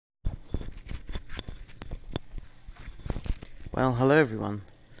Well, hello everyone.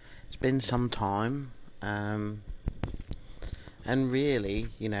 It's been some time, and really,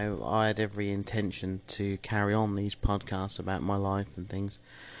 I had every intention to carry on these podcasts about my life and things,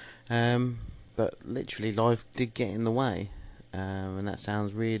 but literally life did get in the way, and that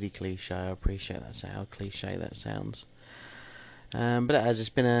sounds really cliche. I appreciate that how cliche that sounds, but it has. It's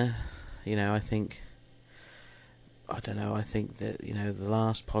been I think, I don't know. I think that the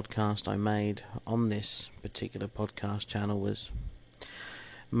last podcast I made on this particular podcast channel was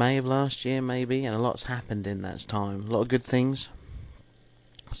May of last year, maybe, and a lot's happened in that time. A lot of good things,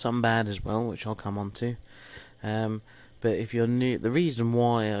 some bad as well, which I'll come on to. Um, but if you're new, the reason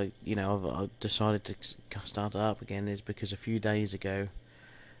why I've decided to start it up again is because a few days ago,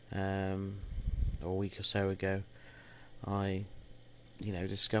 or a week or so ago, I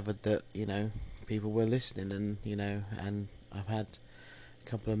discovered that people were listening, and I've had a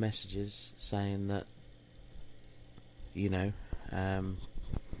couple of messages saying that you know um,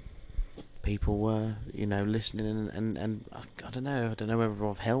 people were, listening, and I don't know. I don't know whether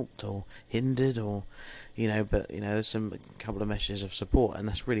I've helped or hindered or, but there's a couple of messages of support, and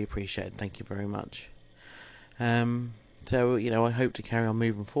that's really appreciated. Thank you very much. So I hope to carry on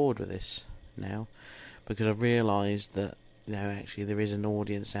moving forward with this now, because I've realised that actually there is an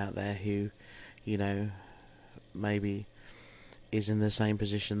audience out there who, maybe is in the same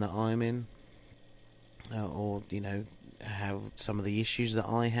position that I'm in, or have some of the issues that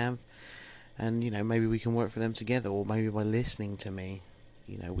I have, and maybe we can work for them together, or maybe by listening to me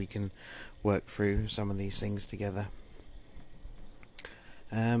we can work through some of these things together.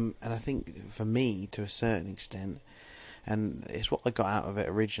 And I think for me, to a certain extent, and it's what I got out of it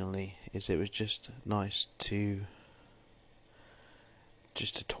originally, is it was just nice to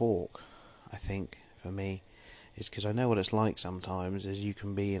talk. I think for me is because I know what it's like sometimes, is you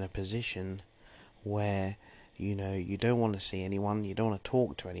can be in a position where you don't want to see anyone, you don't want to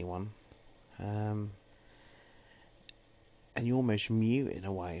talk to anyone, and you almost mute in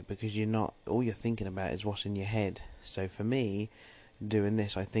a way, because all you're thinking about is what's in your head. So for me, doing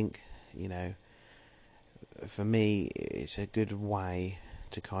this, I think, for me, it's a good way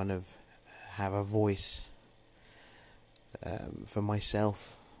to kind of have a voice, for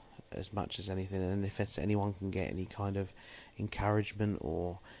myself as much as anything. And if anyone can get any kind of encouragement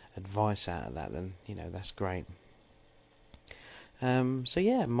or advice out of that, then that's great. So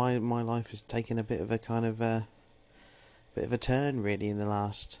yeah, my life has taken a bit of a kind of bit of a turn really in the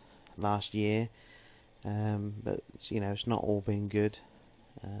last year, but it's not all been good.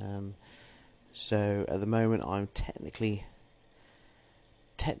 So at the moment I'm technically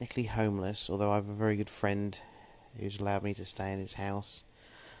homeless, although I have a very good friend who's allowed me to stay in his house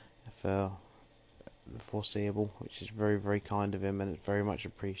for the foreseeable, which is very, very kind of him, and it's very much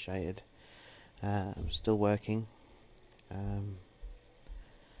appreciated. I'm still working,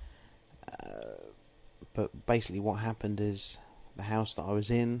 but basically what happened is the house that I was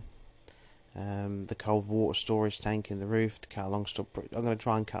in, the cold water storage tank in the roof, to cut a long story, I'm going to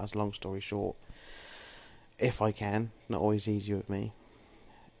try and cut a long story short if I can, not always easy with me.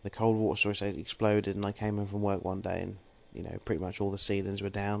 The cold water storage tank exploded, and I came home from work one day, and pretty much all the ceilings were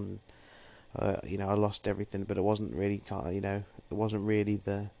down, and I lost everything. But it wasn't really it wasn't really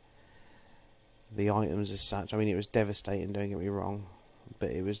the items as such. I mean, it was devastating, don't get me wrong,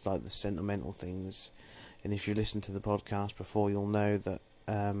 but it was like the sentimental things. And if you listen to the podcast before, you'll know that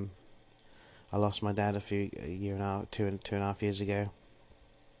I lost my dad a year and a half, two and a half years ago,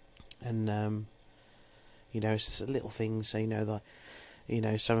 and it's just a little thing. So that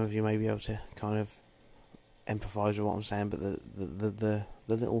some of you may be able to kind of empathise with what I'm saying, but the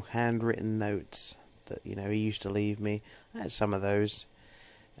little handwritten notes that he used to leave me, I had some of those,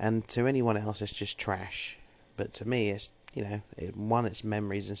 and to anyone else it's just trash, but to me it's one, it's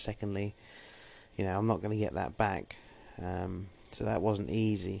memories, and secondly, I'm not going to get that back. So that wasn't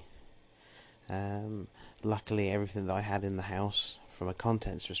easy. Luckily, everything that I had in the house from a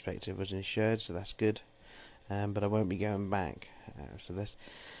contents perspective was insured, so that's good. But I won't be going back.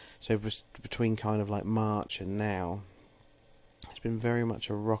 So between kind of like March and now, it's been very much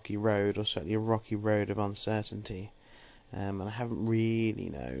a rocky road, or certainly a rocky road of uncertainty. And I haven't really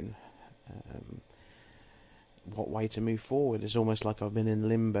known what way to move forward. It's almost like I've been in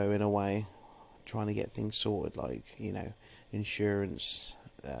limbo in a way, trying to get things sorted, like insurance,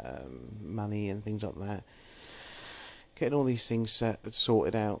 money, and things like that. Getting all these things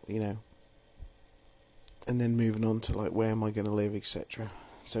sorted out, and then moving on to like where am I going to live, etc.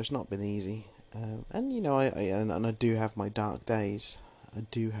 So it's not been easy, and I do have my dark days.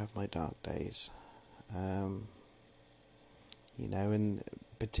 And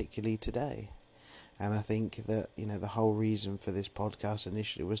particularly today. And I think that, the whole reason for this podcast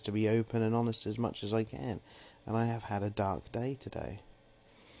initially was to be open and honest as much as I can. And I have had a dark day today.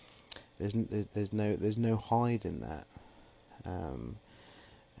 There's no hiding that. And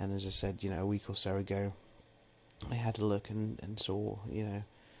as I said, a week or so ago, I had a look and saw,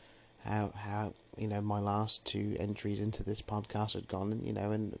 how my last two entries into this podcast had gone,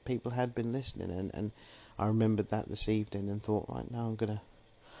 and people had been listening, and I remembered that this evening and thought, right now I'm gonna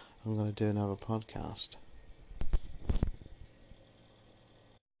do another podcast.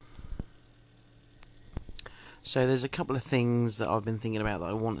 So there's a couple of things that I've been thinking about that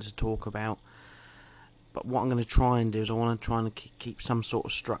I wanted to talk about, but what I'm going to try and do is I want to try and keep some sort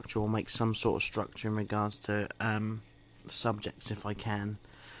of structure, or make some sort of structure in regards to subjects if I can.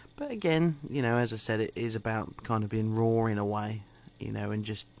 But again, as I said, it is about kind of being raw in a way, and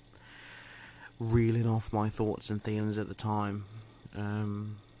just reeling off my thoughts and feelings at the time.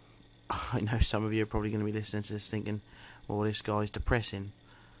 I know some of you are probably going to be listening to this thinking, well, this guy's depressing.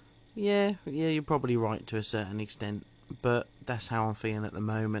 Yeah, you're probably right to a certain extent, but that's how I'm feeling at the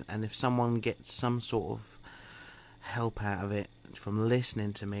moment. And if someone gets some sort of help out of it from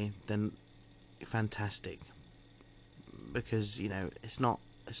listening to me, then fantastic. Because it's not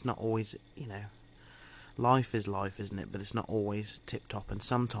always, life is life, isn't it? But it's not always tip top, and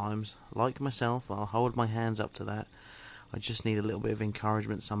sometimes, like myself, I'll hold my hands up to that. I just need a little bit of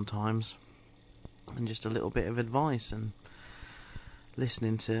encouragement sometimes, and just a little bit of advice, and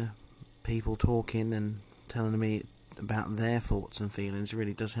listening to people talking and telling me about their thoughts and feelings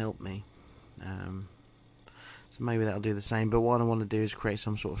really does help me. So maybe that'll do the same. But what I want to do is create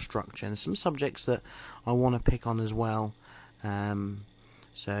some sort of structure and some subjects that I want to pick on as well.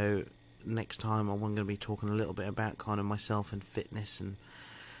 So next time I'm going to be talking a little bit about kind of myself and fitness, and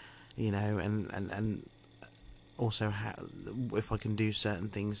and also how, if I can do certain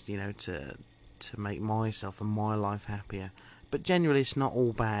things, to make myself and my life happier. But generally, it's not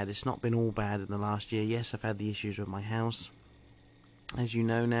all bad. It's not been all bad in the last year. Yes, I've had the issues with my house, as you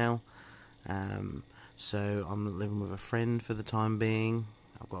know now. So I'm living with a friend for the time being.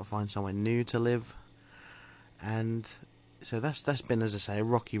 I've got to find somewhere new to live, and so that's been, as I say, a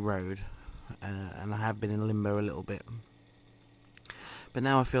rocky road, and I have been in limbo a little bit. But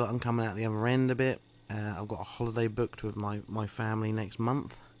now I feel like I'm coming out the other end a bit. I've got a holiday booked with my family next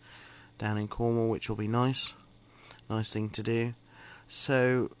month down in Cornwall, which will be nice thing to do.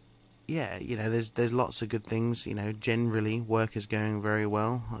 So yeah, there's lots of good things. Generally work is going very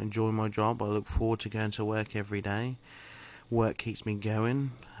well. I enjoy my job. I look forward to going to work every day. Work keeps me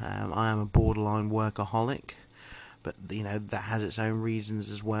going. I am a borderline workaholic, but that has its own reasons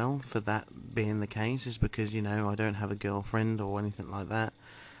as well for that being the case. Is because I don't have a girlfriend or anything like that,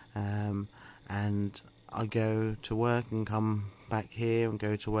 and I go to work and come back here, and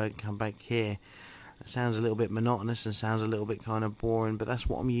go to work and come back here. It sounds a little bit monotonous and sounds a little bit kind of boring, but that's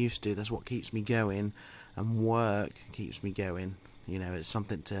what I'm used to. That's what keeps me going, and work keeps me going. It's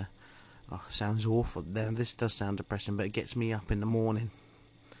something to... Oh, sounds awful. This does sound depressing, but it gets me up in the morning.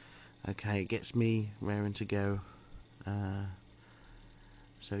 Okay, it gets me raring to go.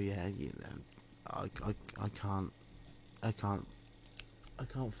 So yeah, I can't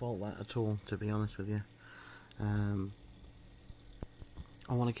fault that at all, to be honest with you.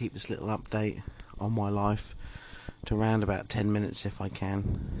 I want to keep this little update on my life to around about 10 minutes if I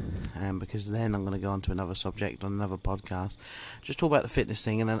can, because then I'm going to go on to another subject on another podcast, just talk about the fitness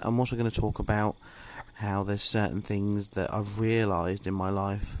thing, and then I'm also going to talk about how there's certain things that I've realised in my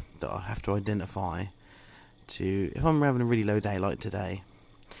life that I have to identify to, if I'm having a really low day like today,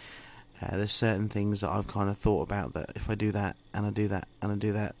 there's certain things that I've kind of thought about that if I do that and I do that and I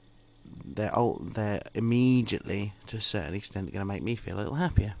do that, they're immediately, to a certain extent, going to make me feel a little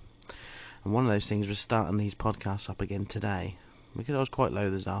happier. And one of those things was starting these podcasts up again today, because I was quite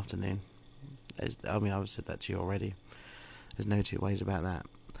low this afternoon. I've said that to you already. There's no two ways about that.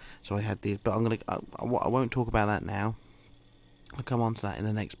 So I had these, but I won't talk about that now. I'll come on to that in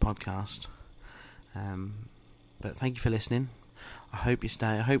the next podcast. But thank you for listening. I hope you stay.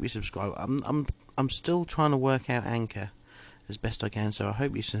 I hope you subscribe. I'm still trying to work out Anchor as best I can, so I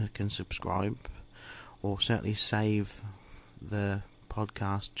hope you can subscribe, or certainly save the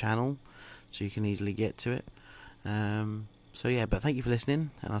podcast channel so you can easily get to it. So yeah, but thank you for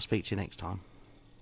listening, and I'll speak to you next time.